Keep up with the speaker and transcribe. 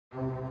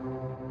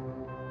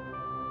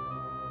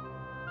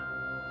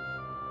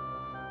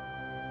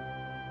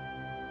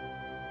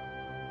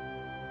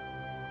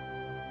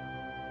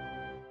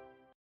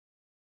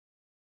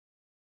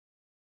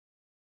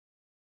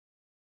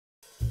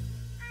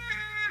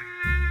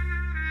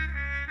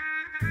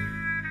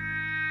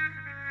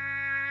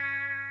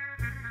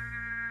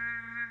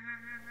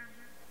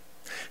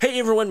Hey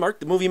everyone,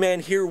 Mark the Movie Man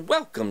here.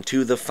 Welcome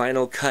to The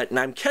Final Cut, and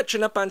I'm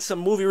catching up on some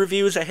movie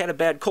reviews. I had a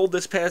bad cold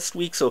this past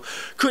week, so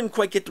couldn't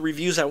quite get the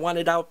reviews I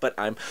wanted out, but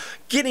I'm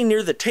getting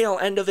near the tail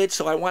end of it,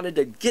 so I wanted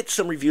to get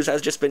some reviews.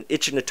 I've just been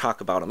itching to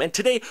talk about them. And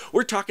today,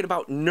 we're talking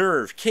about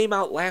Nerve. Came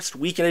out last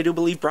week, and I do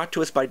believe brought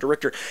to us by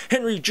director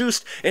Henry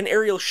Joost and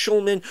Ariel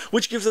Schulman,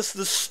 which gives us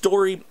the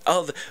story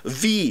of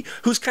V,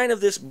 who's kind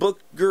of this book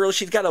girl.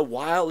 She's got a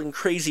wild and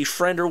crazy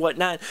friend or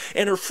whatnot,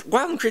 and her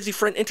wild and crazy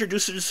friend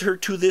introduces her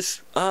to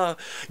this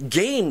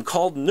game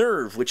called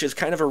Nerve, which is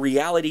kind of a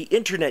reality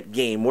internet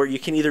game where you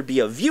can either be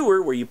a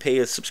viewer, where you pay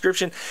a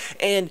subscription,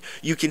 and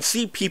you can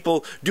see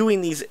people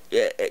doing these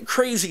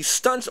crazy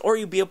stunts, or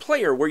you be a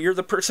player where you're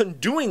the person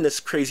doing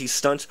this crazy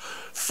stunts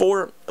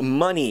for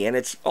money. And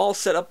it's all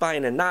set up by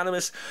an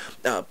anonymous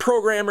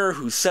programmer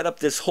who set up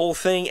this whole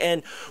thing,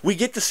 and we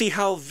get to see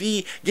how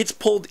V gets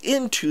pulled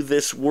into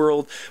this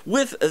world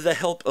with the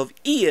help of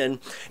Ian,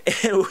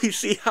 and we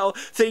see how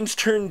things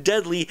turn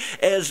deadly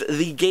as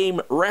the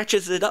game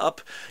ratchets it up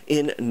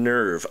in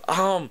Nerve.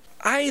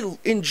 I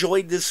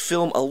enjoyed this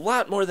film a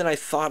lot more than I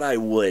thought I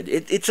would.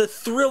 It's a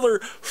thriller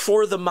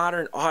for the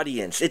modern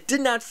audience. It did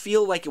not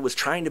feel like it was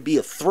trying to be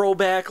a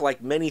throwback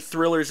like many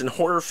thrillers and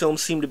horror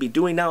films seem to be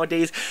doing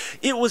nowadays.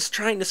 It was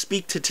trying to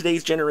speak to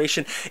today's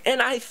generation,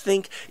 and I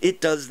think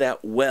it does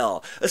that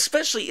well.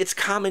 Especially its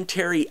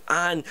commentary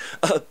on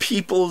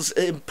people's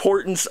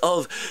importance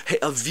of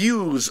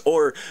views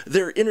or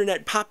their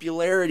internet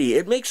popularity.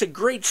 It makes a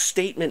great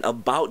statement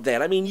about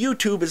that. I mean,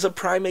 YouTube is a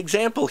prime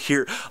example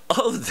here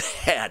of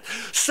that.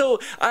 So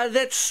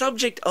that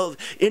subject of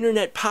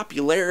internet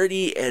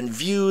popularity and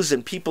views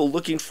and people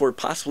looking for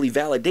possibly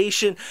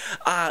validation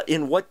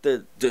in what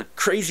the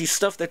crazy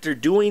stuff that they're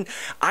doing,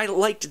 I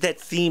liked that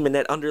theme and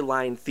that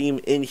underlying theme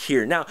in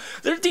here. Now,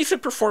 there are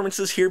decent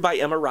performances here by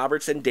Emma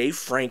Roberts and Dave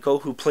Franco,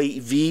 who play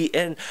V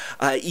and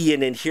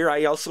Ian in here.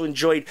 I also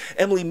enjoyed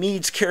Emily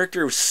Mead's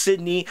character of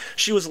Sydney.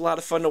 She was a lot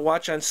of fun to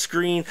watch on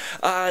screen.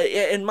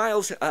 And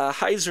Miles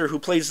Heiser, who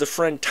plays the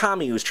friend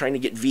Tommy, who's trying to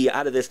get V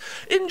out of this.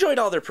 Enjoyed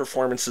all their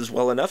performances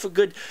well enough. A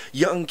good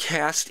young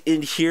cast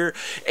in here.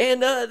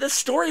 And the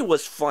story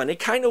was fun. It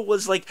kind of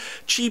was like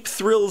cheap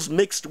thrills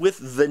mixed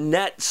with The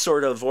Net,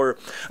 sort of. Or,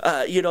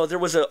 you know, there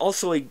was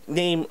also a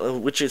name,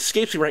 which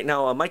escapes me right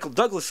now, a Michael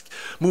Douglas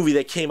movie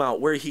that came out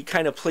where he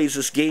kind of plays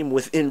this game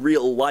within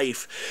real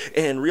life,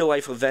 and real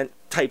life event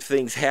type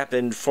things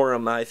happened for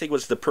him. I think it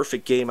was The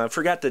Perfect Game. I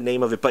forgot the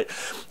name of it, but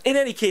in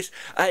any case,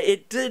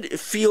 it did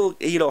feel,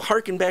 you know,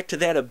 harken back to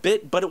that a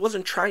bit, but it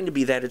wasn't trying to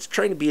be that. It's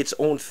trying to be its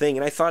own thing,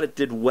 and I thought it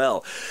did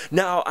well.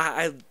 Now,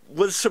 I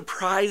was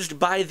surprised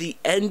by the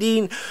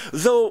ending,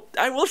 though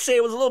I will say I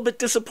was a little bit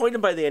disappointed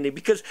by the ending,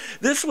 because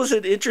this was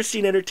an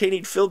interesting,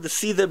 entertaining film to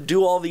see them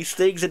do all these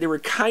things, and they were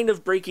kind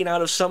of breaking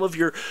out of some of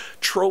your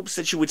tropes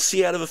that you would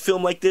see out of a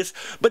film like this,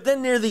 but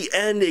then near the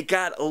end it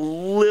got a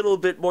little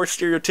bit more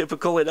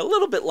stereotypical and a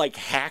little bit like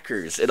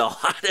Hackers, in all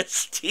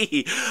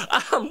honesty,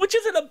 which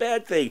isn't a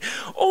bad thing.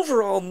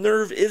 Overall,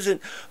 Nerve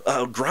isn't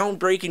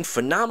groundbreaking,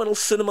 phenomenal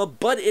cinema,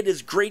 but it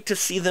is great to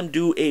see them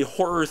do a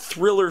horror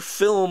thriller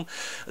film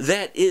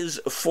that is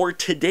for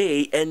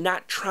today and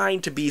not trying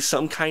to be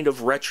some kind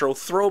of retro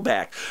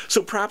throwback.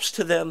 So props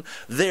to them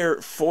there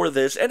for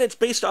this. And it's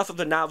based off of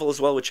a novel as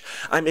well, which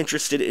I'm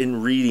interested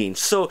in reading.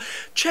 So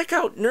check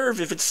out Nerve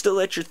if it's still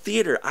at your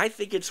theater. I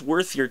think it's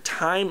worth your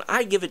time.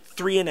 I give it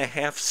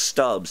 3.5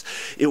 stubs.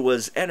 It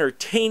was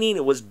entertaining.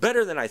 It was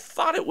better than I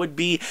thought it would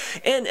be.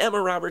 And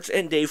Emma Roberts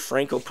and Dave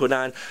Franco put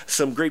on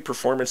some great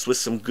performance with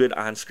some good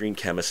on-screen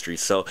chemistry.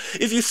 So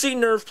if you've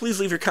seen Nerve,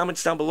 please leave your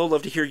comments down below.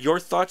 Love to hear your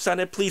thoughts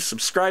on it. Please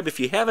subscribe if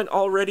you haven't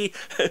already.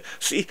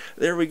 See,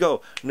 there we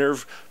go.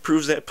 Nerve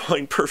proves that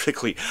point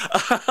perfectly.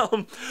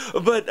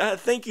 But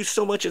thank you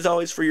so much as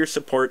always for your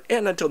support,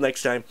 and until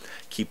next time,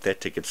 keep that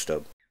ticket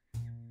stub.